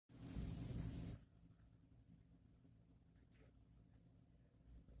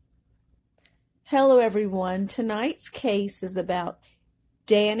Hello, everyone. Tonight's case is about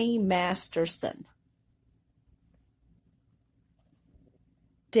Danny Masterson.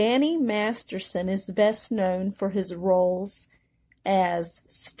 Danny Masterson is best known for his roles as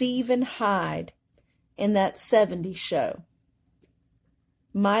Stephen Hyde in That 70s Show,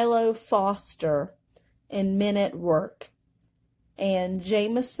 Milo Foster in Men at Work, and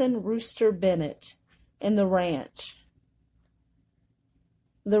Jameson Rooster Bennett in The Ranch.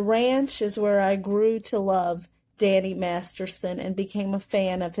 The Ranch is where I grew to love Danny Masterson and became a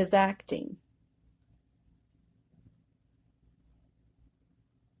fan of his acting.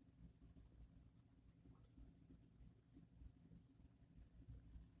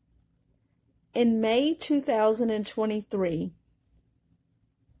 In May 2023,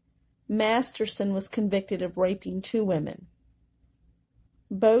 Masterson was convicted of raping two women,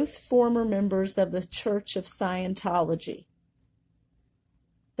 both former members of the Church of Scientology.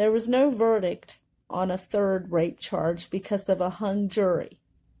 There was no verdict on a third rape charge because of a hung jury.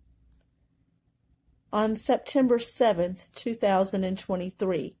 On September 7,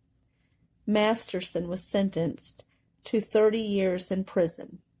 2023, Masterson was sentenced to 30 years in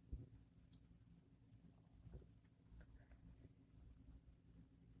prison.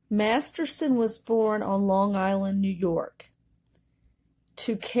 Masterson was born on Long Island, New York,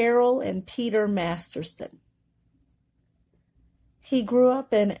 to Carol and Peter Masterson. He grew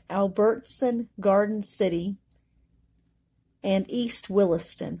up in Albertson, Garden City, and East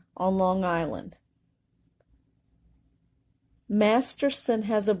Williston on Long Island. Masterson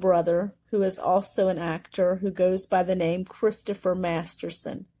has a brother who is also an actor who goes by the name Christopher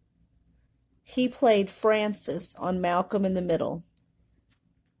Masterson. He played Francis on Malcolm in the Middle,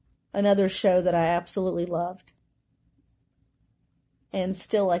 another show that I absolutely loved and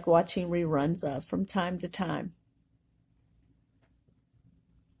still like watching reruns of from time to time.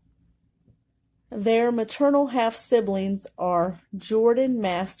 Their maternal half-siblings are Jordan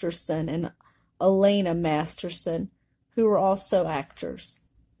Masterson and Elena Masterson, who are also actors.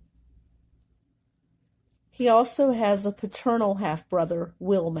 He also has a paternal half-brother,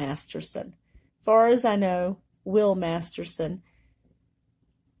 Will Masterson. As far as I know, Will Masterson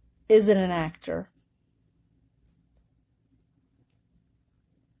isn't an actor.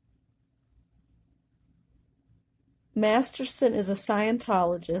 Masterson is a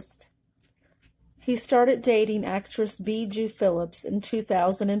Scientologist. He started dating actress Bijou Phillips in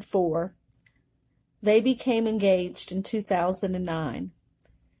 2004. They became engaged in 2009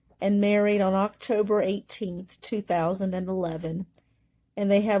 and married on October 18, 2011,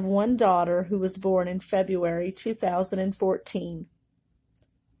 and they have one daughter who was born in February 2014.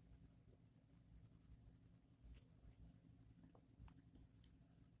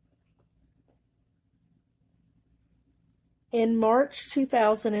 In March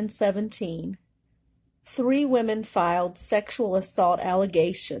 2017, 3 women filed sexual assault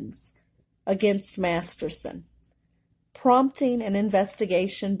allegations against Masterson, prompting an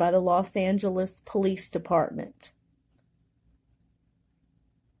investigation by the Los Angeles Police Department.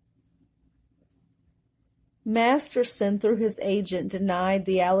 Masterson, through his agent, denied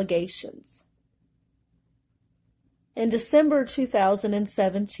the allegations. In December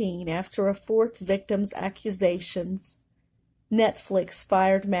 2017, after a 4th victim's accusations, Netflix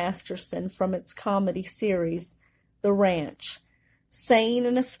fired Masterson from its comedy series, The Ranch, saying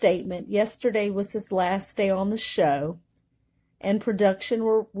in a statement, yesterday was his last day on the show, and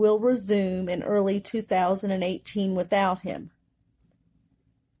production will resume in early 2018 without him.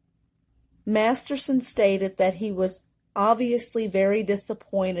 Masterson stated that he was obviously very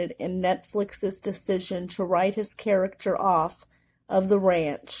disappointed in Netflix's decision to write his character off of The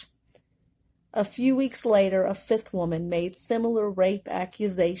Ranch. A few weeks later, a 5th woman made similar rape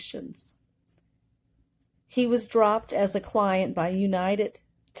accusations. He was dropped as a client by United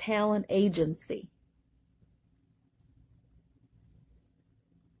Talent Agency.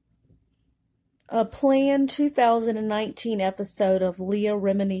 A planned 2019 episode of Leah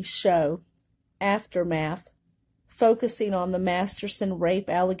Remini's show, Aftermath, focusing on the Masterson rape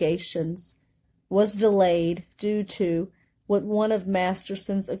allegations, was delayed due to what one of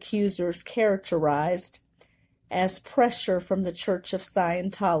Masterson's accusers characterized as pressure from the Church of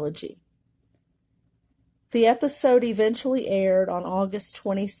Scientology. The episode eventually aired on August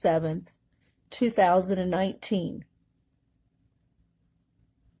 27, 2019.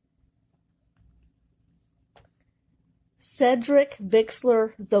 Cedric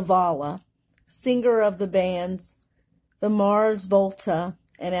Bixler Zavala, singer of the bands The Mars Volta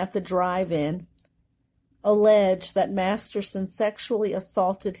and At the Drive-In, alleged that Masterson sexually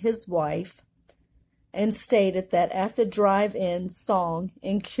assaulted his wife and stated that At the Drive-In song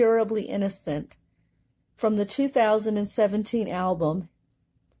Incurably Innocent from the 2017 album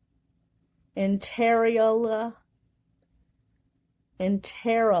Interala.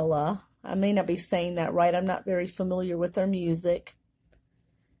 I may not be saying that right. I'm not very familiar with their music.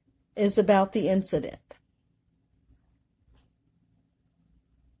 Is about the incident.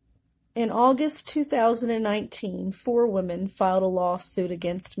 In August 2019, 4 women filed a lawsuit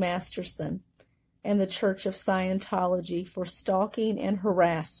against Masterson and the Church of Scientology for stalking and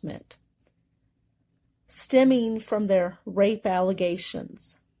harassment, stemming from their rape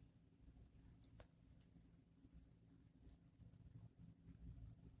allegations.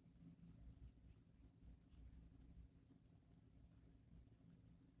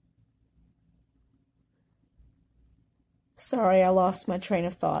 Sorry, I lost my train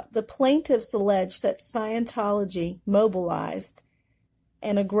of thought. The plaintiffs allege that Scientology mobilized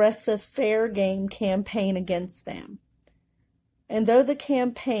an aggressive fair game campaign against them. And though the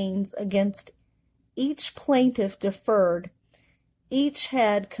campaigns against each plaintiff differed, each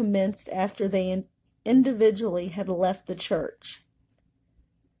had commenced after they individually had left the church.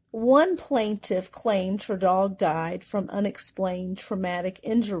 One plaintiff claimed her dog died from unexplained traumatic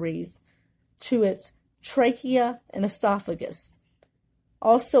injuries to its trachea and esophagus,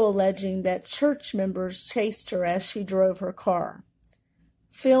 also alleging that church members chased her as she drove her car,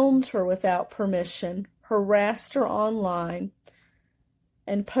 filmed her without permission, harassed her online,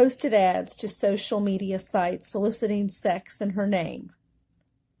 and posted ads to social media sites soliciting sex in her name.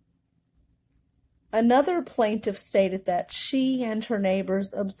 Another plaintiff stated that she and her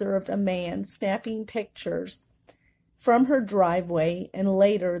neighbors observed a man snapping pictures from her driveway, and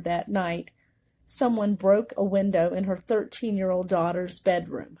later that night someone broke a window in her 13-year-old daughter's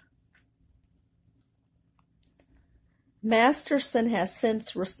bedroom. Masterson has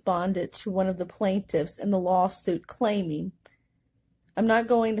since responded to one of the plaintiffs in the lawsuit, claiming, "I'm not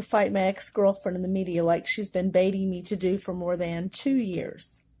going to fight my ex-girlfriend in the media like she's been baiting me to do for more than 2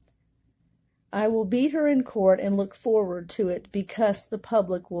 years. I will beat her in court and look forward to it because the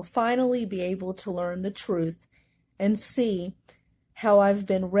public will finally be able to learn the truth and see how I've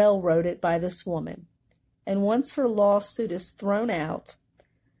been railroaded by this woman. And once her lawsuit is thrown out,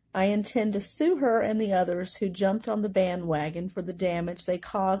 I intend to sue her and the others who jumped on the bandwagon for the damage they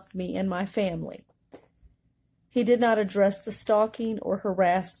caused me and my family." He did not address the stalking or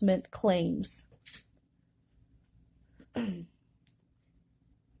harassment claims. And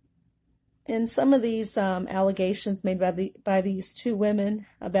some of these allegations made by these 2 women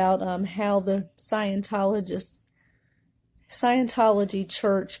about how the Scientology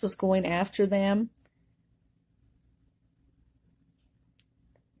church was going after them,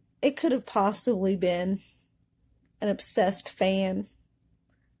 it could have possibly been an obsessed fan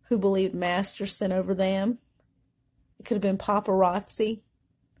who believed Masterson over them. It could have been paparazzi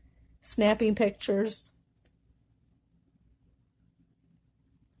snapping pictures.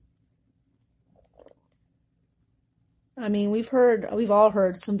 I mean, we've all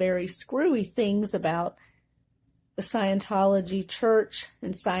heard some very screwy things about the Scientology church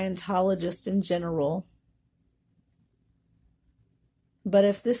and Scientologists in general. But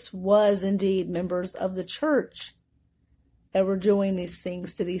if this was indeed members of the church that were doing these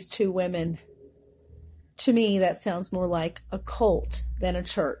things to these 2 women, to me that sounds more like a cult than a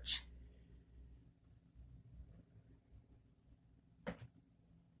church.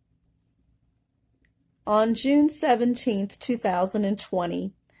 On June 17th,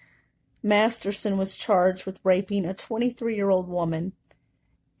 2020, Masterson was charged with raping a 23-year-old woman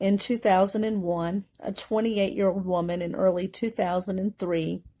in 2001, a 28-year-old woman in early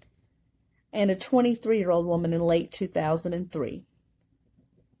 2003, and a 23-year-old woman in late 2003.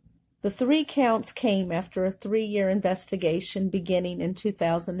 The 3 counts came after a 3-year investigation beginning in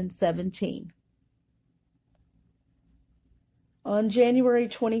 2017. On January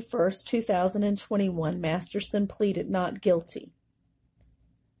 21st, 2021, Masterson pleaded not guilty.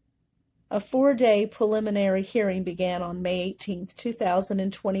 A 4-day preliminary hearing began on May 18,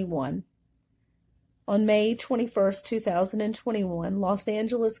 2021. On May 21, 2021, Los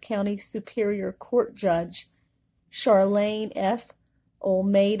Angeles County Superior Court Judge Charlene F.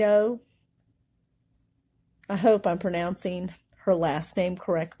 Olmedo, I hope I'm pronouncing her last name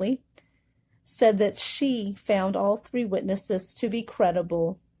correctly, said that she found all 3 witnesses to be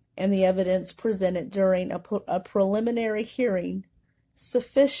credible and the evidence presented during a preliminary hearing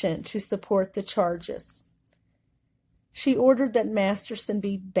sufficient to support the charges. She ordered that Masterson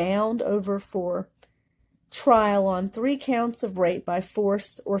be bound over for trial on 3 counts of rape by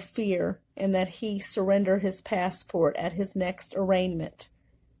force or fear, and that he surrender his passport at his next arraignment,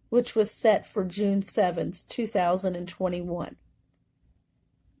 which was set for June 7, 2021.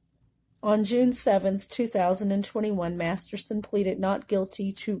 On June 7, 2021, Masterson pleaded not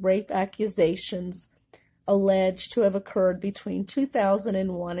guilty to rape accusations alleged to have occurred between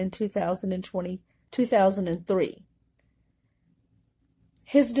 2001 and 2003.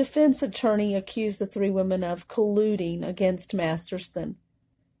 His defense attorney accused the three women of colluding against Masterson,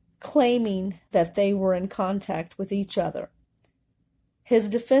 claiming that they were in contact with each other. His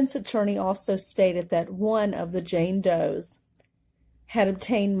defense attorney also stated that one of the Jane Does had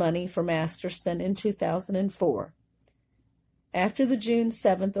obtained money from Masterson in 2004. After the June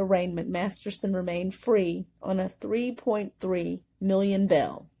 7th arraignment, Masterson remained free on a $3.3 million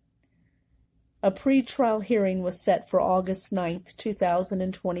bail. A pretrial hearing was set for August 9,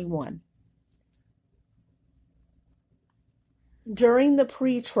 2021. During the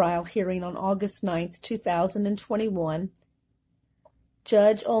pretrial hearing on August 9, 2021,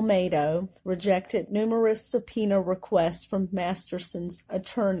 Judge Olmedo rejected numerous subpoena requests from Masterson's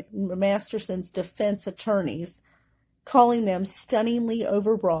defense attorneys, calling them stunningly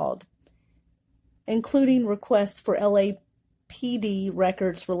overbroad, including requests for LAPD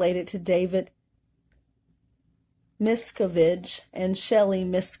records related to David Miscavige and Shelley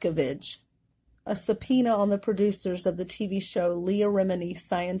Miscavige, a subpoena on the producers of the TV show Leah Remini's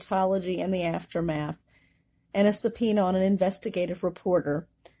Scientology and the Aftermath, and a subpoena on an investigative reporter.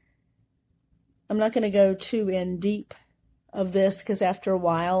 I'm not going to go too in deep of this because after a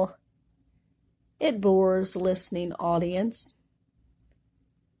while it bores the listening audience.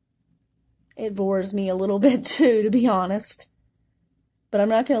 It bores me a little bit too, to be honest. But I'm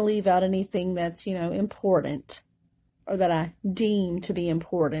not going to leave out anything that's, important or that I deem to be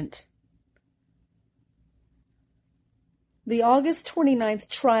important. The August 29th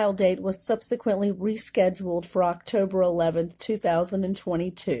trial date was subsequently rescheduled for October 11th,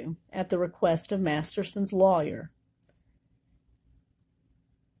 2022, at the request of Masterson's lawyer.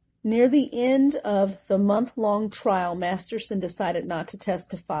 Near the end of the month-long trial, Masterson decided not to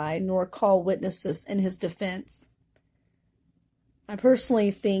testify nor call witnesses in his defense. I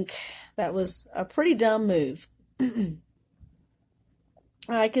personally think that was a pretty dumb move.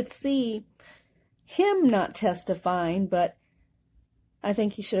 I could see him not testifying, but I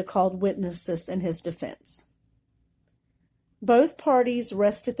think he should have called witnesses in his defense. Both parties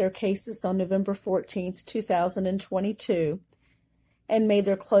rested their cases on November 14th, 2022, and made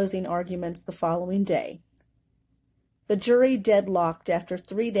their closing arguments the following day. The jury deadlocked after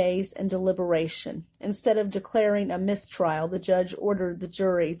 3 days in deliberation. Instead of declaring a mistrial, the judge ordered the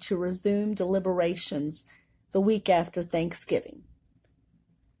jury to resume deliberations the week after Thanksgiving.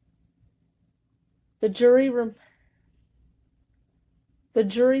 The jury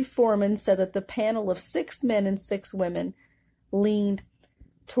foreman said that the panel of 6 men and 6 women leaned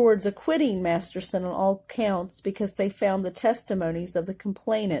towards acquitting Masterson on all counts because they found the testimonies of the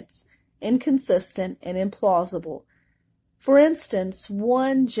complainants inconsistent and implausible. For instance,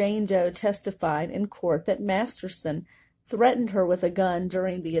 one Jane Doe testified in court that Masterson threatened her with a gun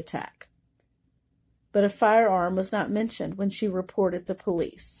during the attack, but a firearm was not mentioned when she reported the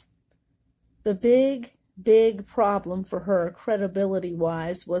police. The big problem for her,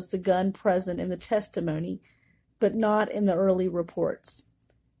 credibility-wise, was the gun present in the testimony, but not in the early reports.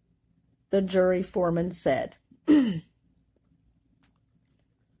 The jury foreman said,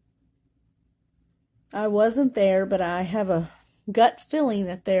 I wasn't there, but I have a gut feeling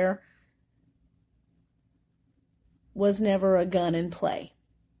that there was never a gun in play.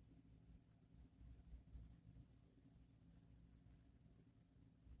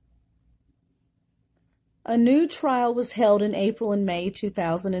 A new trial was held in April and May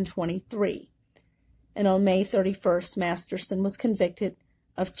 2023, and on May 31st, Masterson was convicted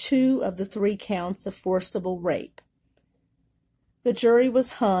of 2 of the 3 counts of forcible rape. The jury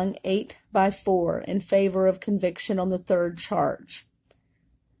was hung 8-4 in favor of conviction on the 3rd charge.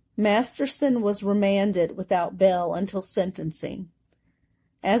 Masterson was remanded without bail until sentencing.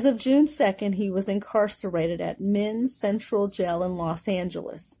 As of June 2nd, he was incarcerated at Men's Central Jail in Los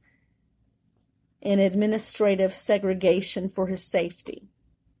Angeles in administrative segregation for his safety.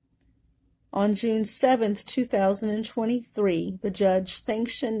 On June 7, 2023, the judge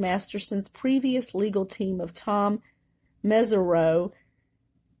sanctioned Masterson's previous legal team of Tom Mesereau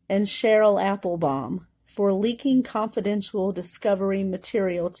and Cheryl Applebaum for leaking confidential discovery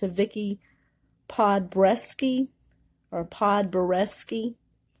material to Vicky Podberesky,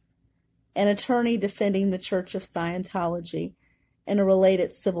 an attorney defending the Church of Scientology, in a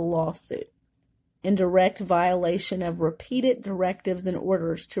related civil lawsuit, in direct violation of repeated directives and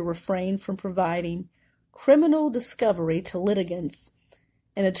orders to refrain from providing criminal discovery to litigants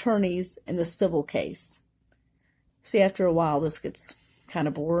and attorneys in the civil case. See, after a while, this gets kind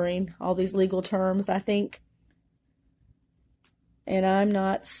of boring, all these legal terms, I think. And I'm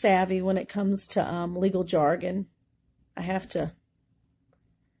not savvy when it comes to legal jargon. I have to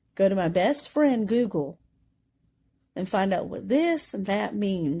go to my best friend, Google, and find out what this and that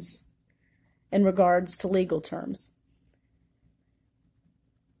means in regards to legal terms.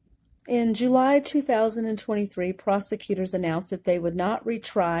 In July 2023, prosecutors announced that they would not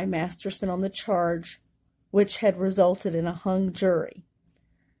retry Masterson on the charge, which had resulted in a hung jury.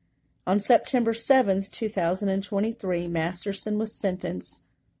 On September 7, 2023, Masterson was sentenced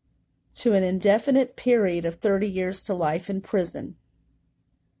to an indefinite period of 30 years to life in prison,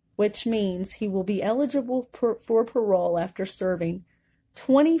 which means he will be eligible for parole after serving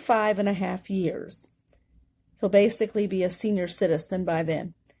 25 and a half years. He'll basically be a senior citizen by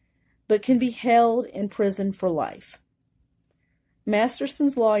then, but can be held in prison for life.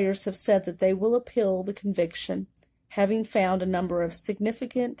 Masterson's lawyers have said that they will appeal the conviction, having found a number of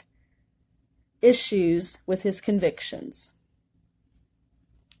significant issues with his convictions.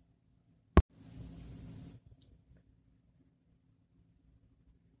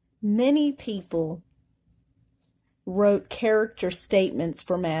 Many people wrote character statements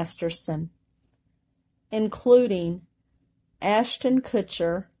for Masterson, including Ashton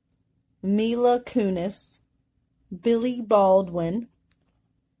Kutcher, Mila Kunis, Billy Baldwin,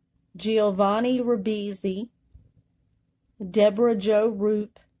 Giovanni Ribisi, Deborah Jo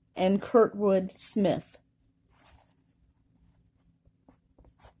Rupp, and Kurtwood Smith.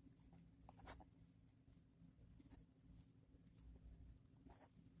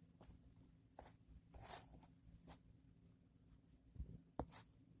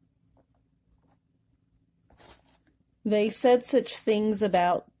 They said such things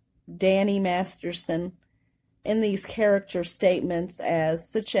about Danny Masterson in these character statements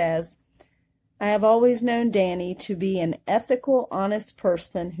such as, I have always known Danny to be an ethical, honest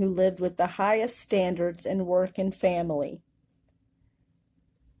person who lived with the highest standards in work and family.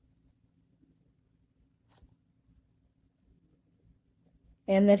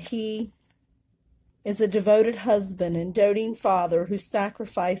 And that he is a devoted husband and doting father who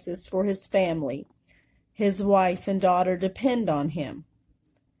sacrifices for his family. His wife and daughter depend on him.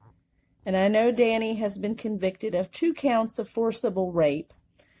 And I know Danny has been convicted of 2 counts of forcible rape.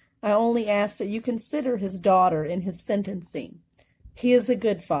 I only ask that you consider his daughter in his sentencing. He is a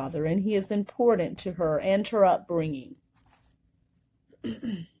good father, and he is important to her and her upbringing.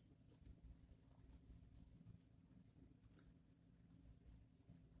 And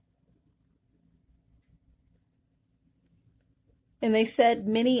they said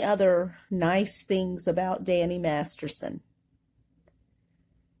many other nice things about Danny Masterson.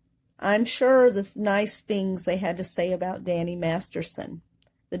 I'm sure the nice things they had to say about Danny Masterson,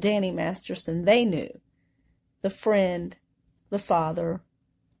 the Danny Masterson they knew, the friend, the father,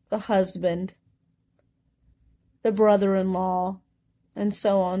 the husband, the brother-in-law, and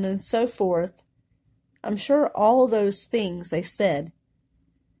so on and so forth. I'm sure all those things they said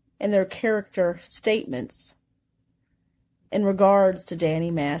in their character statements in regards to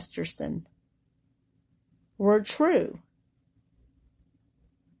Danny Masterson were true.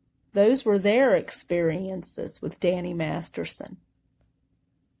 Those were their experiences with Danny Masterson.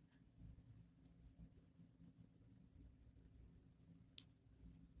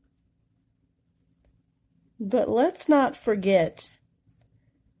 But let's not forget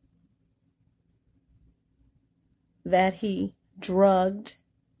that he drugged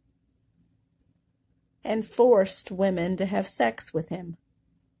and forced women to have sex with him.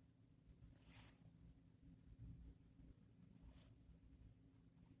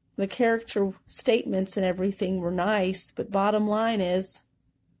 The character statements and everything were nice, but bottom line is,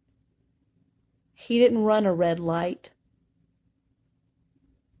 he didn't run a red light.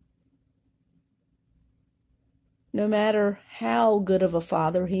 No matter how good of a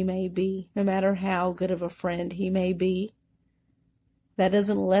father he may be, no matter how good of a friend he may be, that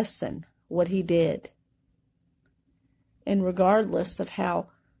doesn't lessen what he did. And regardless of how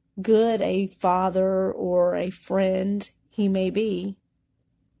good a father or a friend he may be,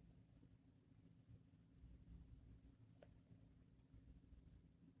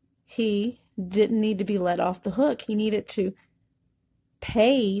 he didn't need to be let off the hook. He needed to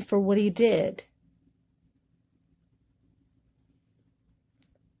pay for what he did.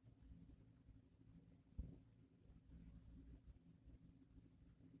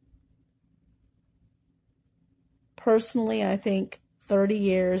 Personally, I think 30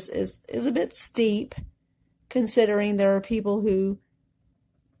 years is a bit steep, considering there are people who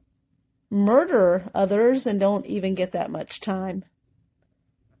murder others and don't even get that much time.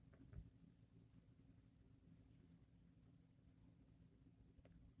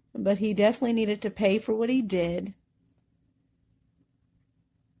 but he definitely needed to pay for what he did.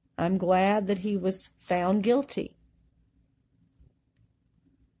 I'm glad that he was found guilty.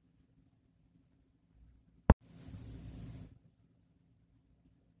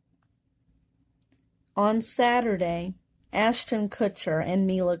 On Saturday, Ashton Kutcher and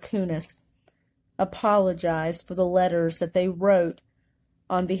Mila Kunis apologized for the letters that they wrote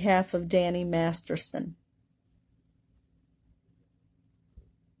on behalf of Danny Masterson.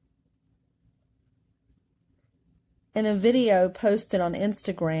 In a video posted on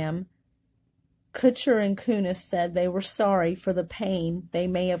Instagram, Kutcher and Kunis said they were sorry for the pain they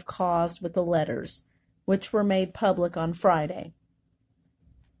may have caused with the letters, which were made public on Friday.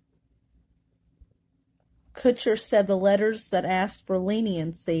 Kutcher said the letters that asked for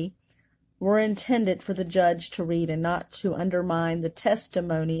leniency were intended for the judge to read and not to undermine the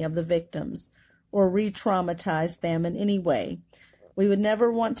testimony of the victims or re-traumatize them in any way. We would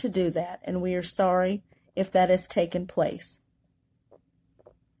never want to do that, and we are sorry if that has taken place.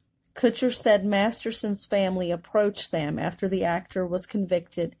 Kutcher said Masterson's family approached them after the actor was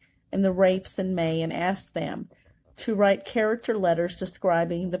convicted in the rapes in May and asked them to write character letters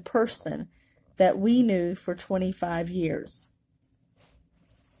describing the person that we knew for 25 years.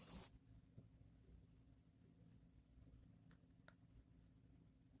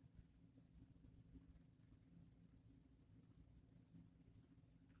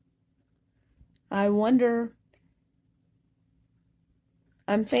 I wonder,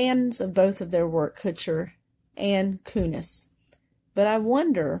 I'm fans of both of their work, Kutcher and Kunis, but I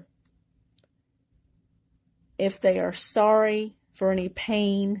wonder if they are sorry for any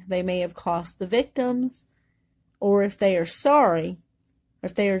pain they may have caused the victims, or if they are sorry, or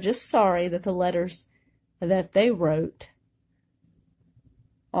if they are just sorry that the letters that they wrote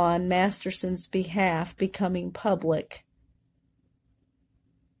on Masterson's behalf becoming public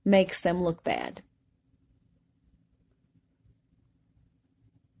makes them look bad.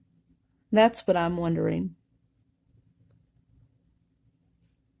 That's what I'm wondering.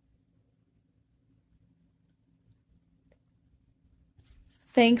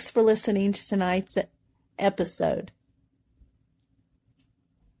 Thanks for listening to tonight's episode.